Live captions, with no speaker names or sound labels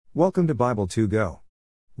Welcome to Bible to Go.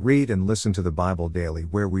 Read and listen to the Bible daily,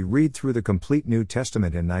 where we read through the complete New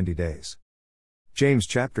Testament in 90 days. James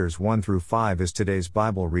chapters 1 through 5 is today's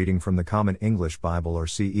Bible reading from the Common English Bible or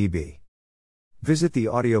CEB. Visit the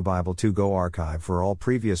Audio Bible to Go archive for all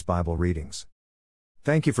previous Bible readings.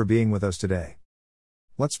 Thank you for being with us today.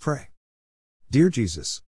 Let's pray. Dear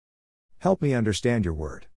Jesus, help me understand your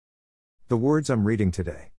word. The words I'm reading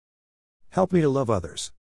today. Help me to love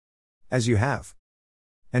others as you have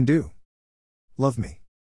and do love me.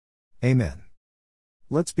 Amen.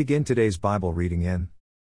 Let's begin today's Bible reading in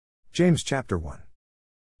James chapter 1.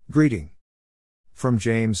 Greeting. From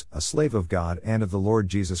James, a slave of God and of the Lord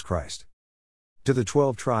Jesus Christ. To the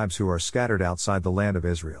 12 tribes who are scattered outside the land of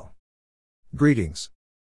Israel. Greetings.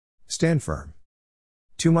 Stand firm.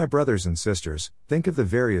 To my brothers and sisters, think of the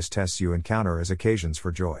various tests you encounter as occasions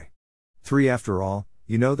for joy. 3. After all,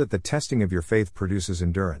 you know that the testing of your faith produces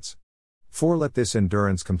endurance. 4. Let this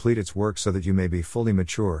endurance complete its work so that you may be fully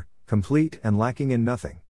mature, complete and lacking in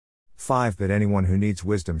nothing. 5. But anyone who needs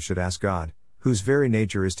wisdom should ask God, whose very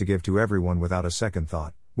nature is to give to everyone without a second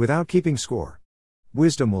thought, without keeping score.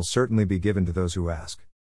 Wisdom will certainly be given to those who ask.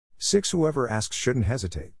 6. Whoever asks shouldn't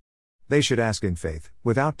hesitate. They should ask in faith,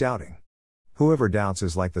 without doubting. Whoever doubts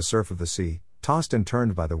is like the surf of the sea, tossed and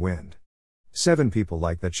turned by the wind. 7. People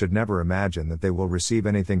like that should never imagine that they will receive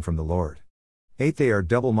anything from the Lord. 8. They are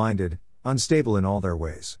double-minded, unstable in all their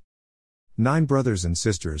ways. 9. Brothers and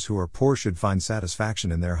sisters who are poor should find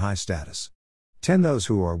satisfaction in their high status. 10. Those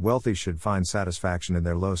who are wealthy should find satisfaction in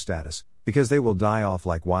their low status, because they will die off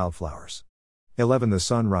like wildflowers. 11. The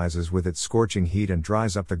sun rises with its scorching heat and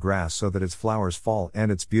dries up the grass so that its flowers fall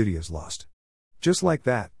and its beauty is lost. Just like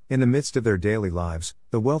that, in the midst of their daily lives,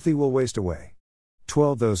 the wealthy will waste away.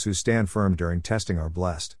 12. Those who stand firm during testing are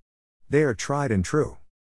blessed. They are tried and true.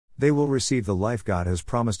 They will receive the life God has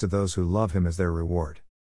promised to those who love Him as their reward.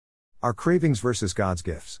 Our cravings versus God's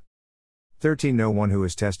gifts. 13. No one who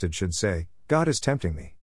is tested should say, God is tempting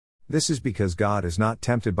me. This is because God is not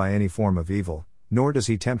tempted by any form of evil, nor does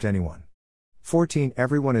He tempt anyone. 14.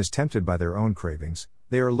 Everyone is tempted by their own cravings,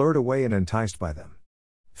 they are lured away and enticed by them.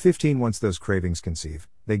 15. Once those cravings conceive,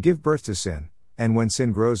 they give birth to sin, and when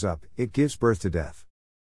sin grows up, it gives birth to death.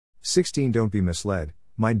 16. Don't be misled,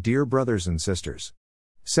 my dear brothers and sisters.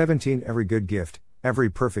 17. Every good gift, every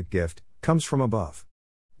perfect gift, comes from above.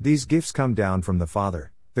 These gifts come down from the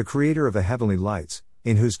Father, the Creator of the heavenly lights,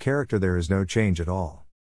 in whose character there is no change at all.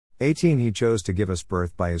 18. He chose to give us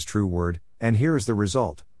birth by His true word, and here is the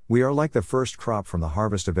result: we are like the first crop from the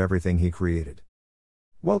harvest of everything He created.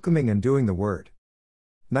 Welcoming and doing the word.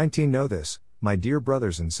 19. Know this, my dear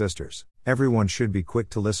brothers and sisters, everyone should be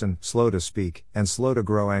quick to listen, slow to speak, and slow to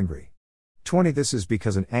grow angry. 20. This is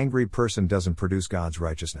because an angry person doesn't produce God's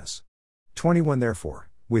righteousness. 21. Therefore,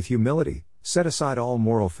 with humility, set aside all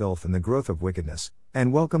moral filth and the growth of wickedness,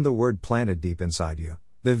 and welcome the word planted deep inside you,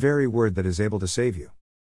 the very word that is able to save you.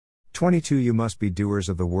 22. You must be doers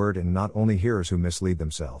of the word and not only hearers who mislead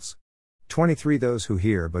themselves. 23. Those who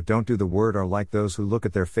hear but don't do the word are like those who look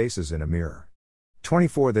at their faces in a mirror.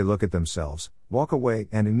 24. They look at themselves, walk away,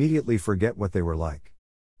 and immediately forget what they were like.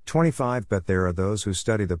 25. But there are those who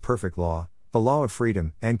study the perfect law, the law of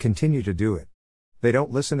freedom, and continue to do it. They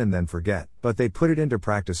don't listen and then forget, but they put it into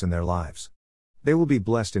practice in their lives. They will be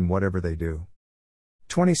blessed in whatever they do.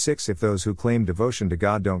 26. If those who claim devotion to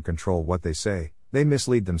God don't control what they say, they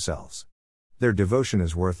mislead themselves. Their devotion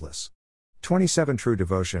is worthless. 27. True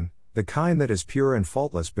devotion, the kind that is pure and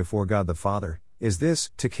faultless before God the Father, is this: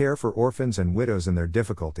 to care for orphans and widows in their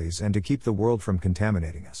difficulties and to keep the world from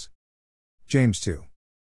contaminating us. James 2.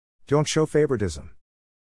 Don't show favoritism.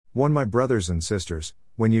 1. My brothers and sisters,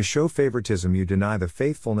 when you show favoritism you deny the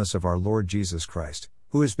faithfulness of our Lord Jesus Christ,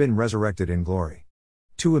 who has been resurrected in glory.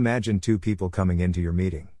 2. Imagine two people coming into your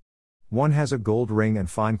meeting. One has a gold ring and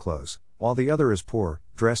fine clothes, while the other is poor,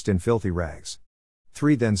 dressed in filthy rags.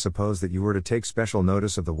 3. Then suppose that you were to take special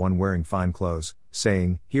notice of the one wearing fine clothes,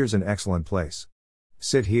 saying, here's an excellent place.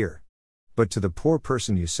 Sit here. But to the poor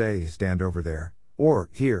person you say, stand over there, or,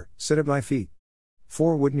 here, sit at my feet.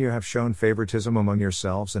 4. Wouldn't you have shown favoritism among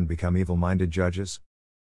yourselves and become evil-minded judges?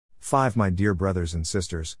 5. My dear brothers and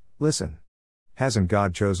sisters, listen. Hasn't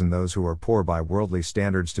God chosen those who are poor by worldly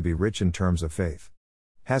standards to be rich in terms of faith?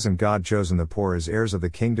 Hasn't God chosen the poor as heirs of the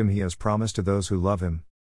kingdom He has promised to those who love Him?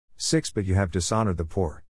 6. But you have dishonored the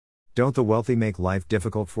poor. Don't the wealthy make life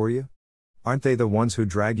difficult for you? Aren't they the ones who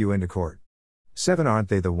drag you into court? 7. Aren't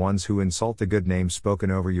they the ones who insult the good name spoken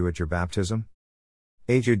over you at your baptism?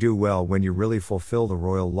 8. You do well when you really fulfill the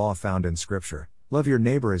royal law found in Scripture, love your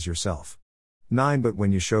neighbor as yourself. 9. But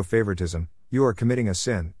when you show favoritism, you are committing a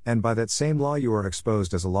sin, and by that same law you are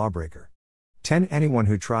exposed as a lawbreaker. 10 Anyone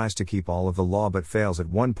who tries to keep all of the law but fails at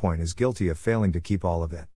one point is guilty of failing to keep all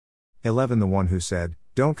of it. 11 The one who said,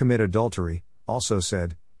 "Don't commit adultery," also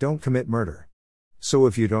said, "Don't commit murder." So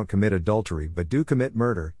if you don't commit adultery but do commit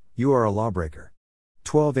murder, you are a lawbreaker.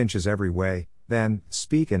 12 Inches every way, then,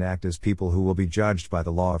 speak and act as people who will be judged by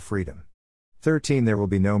the law of freedom. 13 There will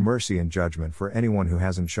be no mercy and judgment for anyone who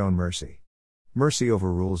hasn't shown mercy. Mercy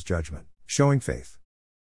overrules judgment, showing faith.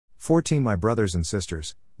 14 My brothers and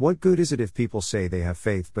sisters, what good is it if people say they have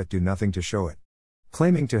faith but do nothing to show it?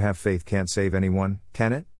 Claiming to have faith can't save anyone,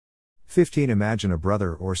 can it? 15 Imagine a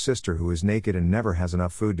brother or sister who is naked and never has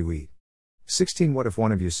enough food to eat. 16 What if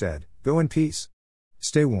one of you said, "Go in peace.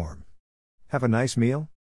 Stay warm. Have a nice meal"?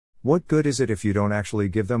 What good is it if you don't actually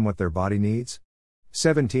give them what their body needs?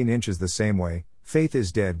 17 Inches the same way, faith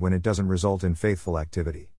is dead when it doesn't result in faithful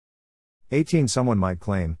activity. 18 Someone might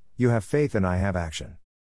claim, "You have faith and I have action.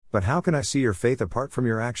 But how can I see your faith apart from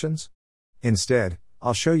your actions?" Instead,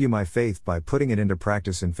 I'll show you my faith by putting it into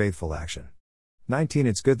practice in faithful action. 19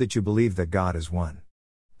 It's good that you believe that God is one.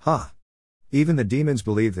 Ha! Even the demons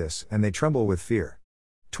believe this, and they tremble with fear.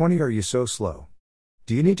 20 Are you so slow?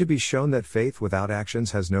 Do you need to be shown that faith without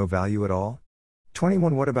actions has no value at all?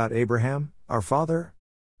 21 What about Abraham, our father?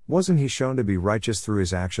 Wasn't he shown to be righteous through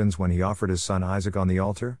his actions when he offered his son Isaac on the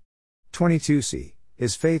altar? 22 See,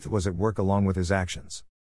 his faith was at work along with his actions.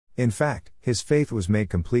 In fact, his faith was made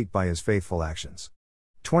complete by his faithful actions.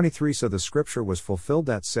 23 So the scripture was fulfilled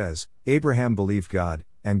that says, "Abraham believed God,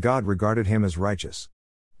 and God regarded him as righteous."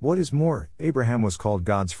 What is more, Abraham was called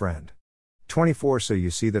God's friend. 24 So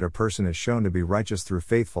you see that a person is shown to be righteous through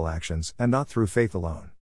faithful actions and not through faith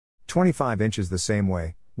alone. 25 Inches the same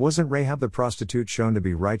way, wasn't Rahab the prostitute shown to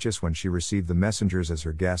be righteous when she received the messengers as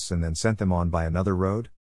her guests and then sent them on by another road?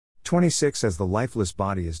 26 As the lifeless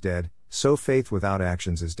body is dead, so faith without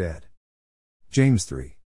actions is dead. James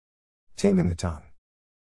 3. Taming the tongue.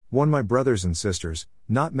 1 My brothers and sisters,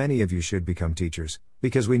 not many of you should become teachers,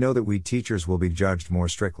 because we know that we teachers will be judged more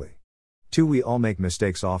strictly. 2 We all make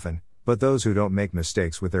mistakes often, but those who don't make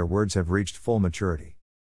mistakes with their words have reached full maturity.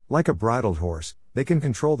 Like a bridled horse, they can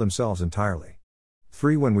control themselves entirely.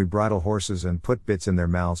 3 When we bridle horses and put bits in their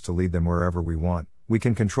mouths to lead them wherever we want, we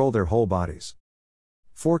can control their whole bodies.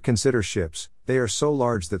 4 Consider ships, they are so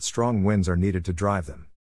large that strong winds are needed to drive them.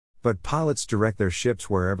 But pilots direct their ships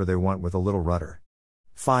wherever they want with a little rudder.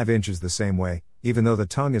 5 Inches the same way, even though the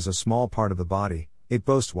tongue is a small part of the body, it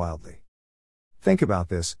boasts wildly. Think about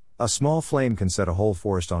this, a small flame can set a whole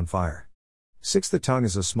forest on fire. 6 The tongue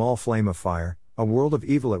is a small flame of fire, a world of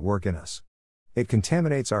evil at work in us. It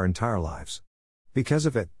contaminates our entire lives. Because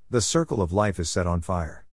of it, the circle of life is set on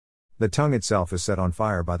fire. The tongue itself is set on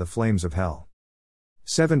fire by the flames of hell.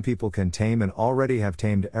 7 People can tame and already have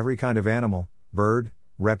tamed every kind of animal, bird,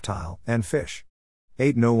 reptile, and fish.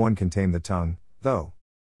 8 No one can tame the tongue, though.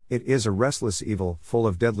 It is a restless evil, full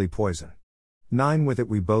of deadly poison. 9 With it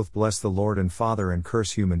we both bless the Lord and Father and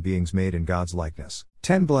curse human beings made in God's likeness.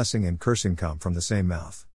 10 Blessing and cursing come from the same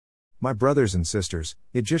mouth. My brothers and sisters,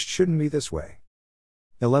 it just shouldn't be this way.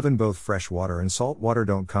 11 Both fresh water and salt water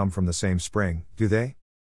don't come from the same spring, do they?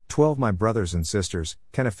 12 My brothers and sisters,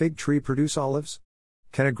 can a fig tree produce olives?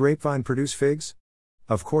 Can a grapevine produce figs?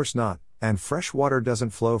 Of course not, and fresh water doesn't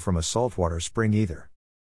flow from a saltwater spring either.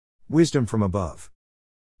 Wisdom from above.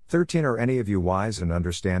 13 Are any of you wise and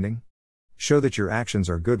understanding? Show that your actions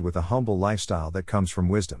are good with a humble lifestyle that comes from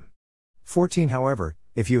wisdom. 14 However,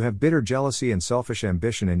 if you have bitter jealousy and selfish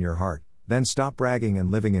ambition in your heart, then stop bragging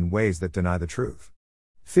and living in ways that deny the truth.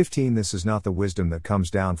 15 This is not the wisdom that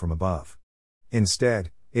comes down from above.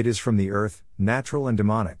 Instead, it is from the earth, natural and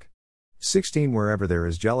demonic. 16 Wherever there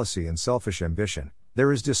is jealousy and selfish ambition,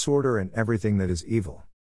 there is disorder and everything that is evil.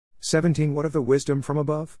 17 What of the wisdom from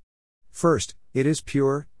above? First, it is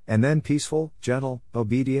pure, and then peaceful, gentle,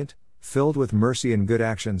 obedient, filled with mercy and good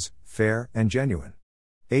actions, fair and genuine.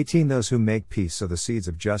 18 Those who make peace sow the seeds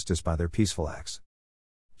of justice by their peaceful acts.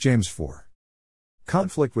 James 4.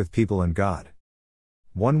 Conflict with people and God.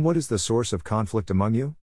 1 What is the source of conflict among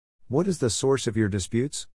you? What is the source of your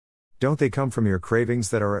disputes? Don't they come from your cravings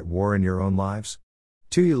that are at war in your own lives?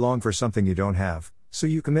 2 You long for something you don't have, so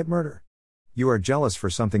you commit murder. You are jealous for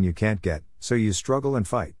something you can't get, so you struggle and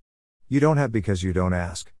fight. You don't have because you don't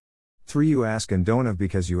ask. 3 You ask and don't have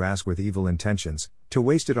because you ask with evil intentions, to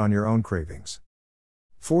waste it on your own cravings.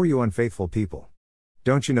 4 You unfaithful people.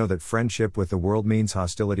 Don't you know that friendship with the world means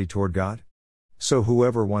hostility toward God? So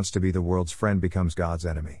whoever wants to be the world's friend becomes God's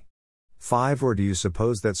enemy. 5 Or do you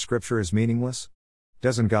suppose that Scripture is meaningless?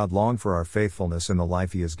 Doesn't God long for our faithfulness in the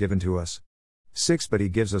life He has given to us? 6 But He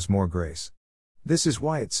gives us more grace. This is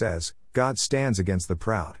why it says, God stands against the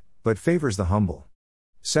proud, but favors the humble.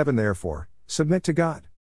 7 Therefore, Submit to God.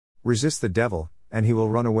 Resist the devil, and he will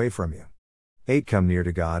run away from you. 8 Come near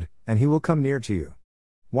to God, and he will come near to you.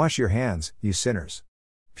 Wash your hands, you sinners.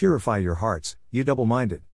 Purify your hearts, you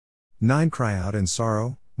double-minded. 9 Cry out in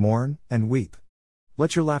sorrow, mourn, and weep.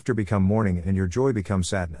 Let your laughter become mourning and your joy become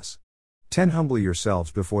sadness. 10 Humble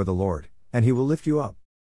yourselves before the Lord, and he will lift you up.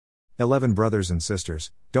 11 Brothers and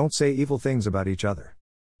sisters, don't say evil things about each other.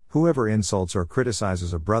 Whoever insults or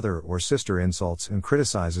criticizes a brother or sister insults and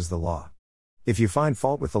criticizes the law. If you find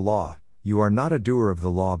fault with the law, you are not a doer of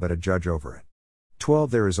the law but a judge over it.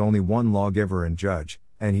 12 There is only one lawgiver and judge,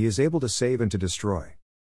 and he is able to save and to destroy.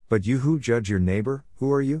 But you who judge your neighbor,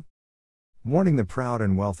 who are you? Warning the proud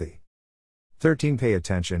and wealthy. 13 Pay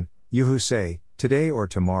attention, you who say, today or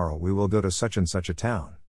tomorrow we will go to such and such a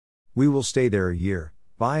town. We will stay there a year,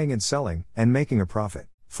 buying and selling, and making a profit.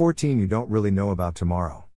 14 You don't really know about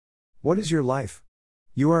tomorrow. What is your life?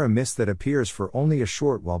 You are a mist that appears for only a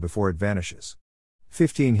short while before it vanishes.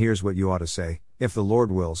 15 Here's what you ought to say, if the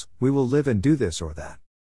Lord wills, we will live and do this or that.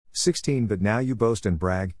 16 But now you boast and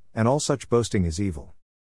brag, and all such boasting is evil.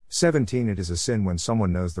 17 It is a sin when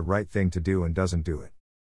someone knows the right thing to do and doesn't do it.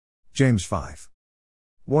 James 5.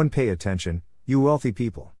 1 Pay attention, you wealthy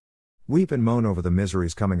people. Weep and moan over the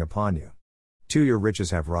miseries coming upon you. 2 Your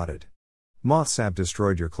riches have rotted. Moths have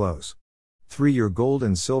destroyed your clothes. 3 Your gold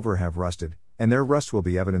and silver have rusted, and their rust will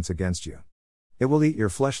be evidence against you. It will eat your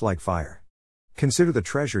flesh like fire. Consider the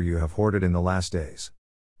treasure you have hoarded in the last days.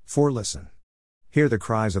 4 Listen. Hear the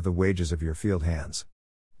cries of the wages of your field hands.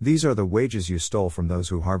 These are the wages you stole from those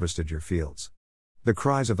who harvested your fields. The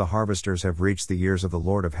cries of the harvesters have reached the ears of the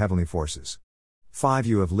Lord of heavenly forces. 5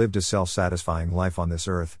 You have lived a self-satisfying life on this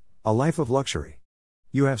earth, a life of luxury.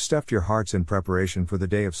 You have stuffed your hearts in preparation for the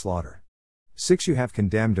day of slaughter. 6 You have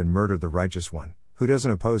condemned and murdered the righteous one, who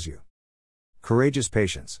doesn't oppose you. Courageous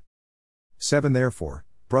patience. 7 Therefore,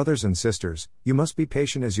 brothers and sisters, you must be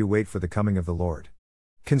patient as you wait for the coming of the Lord.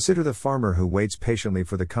 Consider the farmer who waits patiently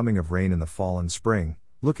for the coming of rain in the fall and spring,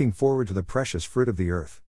 looking forward to the precious fruit of the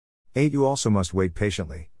earth. 8 You also must wait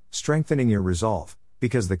patiently, strengthening your resolve,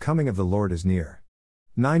 because the coming of the Lord is near.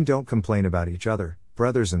 9 Don't complain about each other,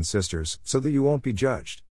 brothers and sisters, so that you won't be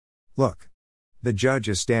judged. Look! The judge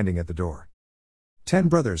is standing at the door. 10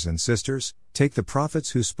 Brothers and sisters, take the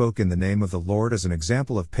prophets who spoke in the name of the Lord as an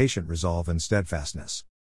example of patient resolve and steadfastness.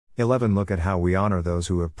 11 Look at how we honor those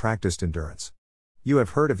who have practiced endurance. You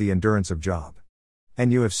have heard of the endurance of Job.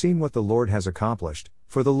 And you have seen what the Lord has accomplished,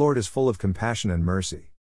 for the Lord is full of compassion and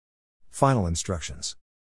mercy. Final instructions.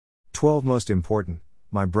 12 Most important,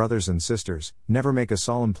 my brothers and sisters, never make a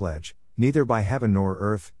solemn pledge, neither by heaven nor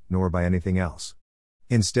earth, nor by anything else.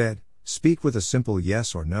 Instead, speak with a simple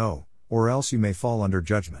yes or no, or else you may fall under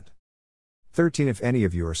judgment. 13 If any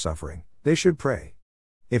of you are suffering, they should pray.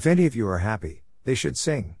 If any of you are happy, they should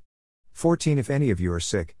sing. 14 If any of you are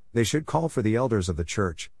sick, they should call for the elders of the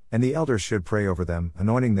church, and the elders should pray over them,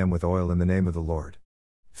 anointing them with oil in the name of the Lord.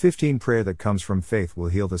 15 Prayer that comes from faith will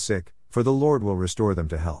heal the sick, for the Lord will restore them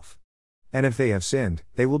to health. And if they have sinned,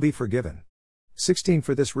 they will be forgiven. 16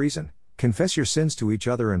 For this reason, confess your sins to each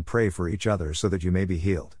other and pray for each other so that you may be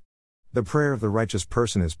healed. The prayer of the righteous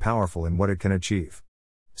person is powerful in what it can achieve.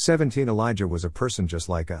 17 Elijah was a person just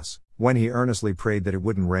like us. When he earnestly prayed that it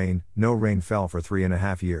wouldn't rain, no rain fell for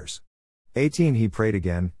 3.5 years. 18 He prayed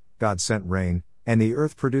again, God sent rain, and the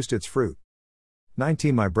earth produced its fruit.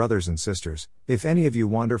 19 My brothers and sisters, if any of you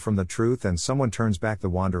wander from the truth and someone turns back the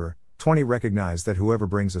wanderer. 20 Recognize that whoever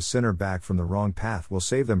brings a sinner back from the wrong path will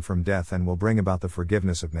save them from death and will bring about the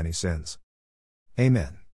forgiveness of many sins.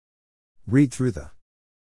 Amen. Read through the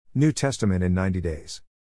New Testament in 90 days.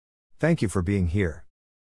 Thank you for being here.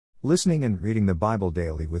 Listening and reading the Bible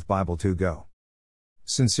daily with Bible to Go.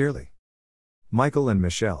 Sincerely, Michael and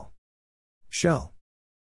Michelle. Shell.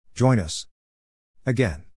 Join us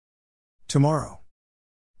again tomorrow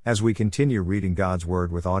as we continue reading God's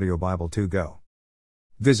Word with Audio Bible to Go.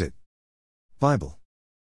 Visit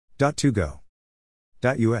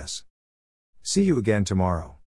Bible.togo.us. See you again tomorrow.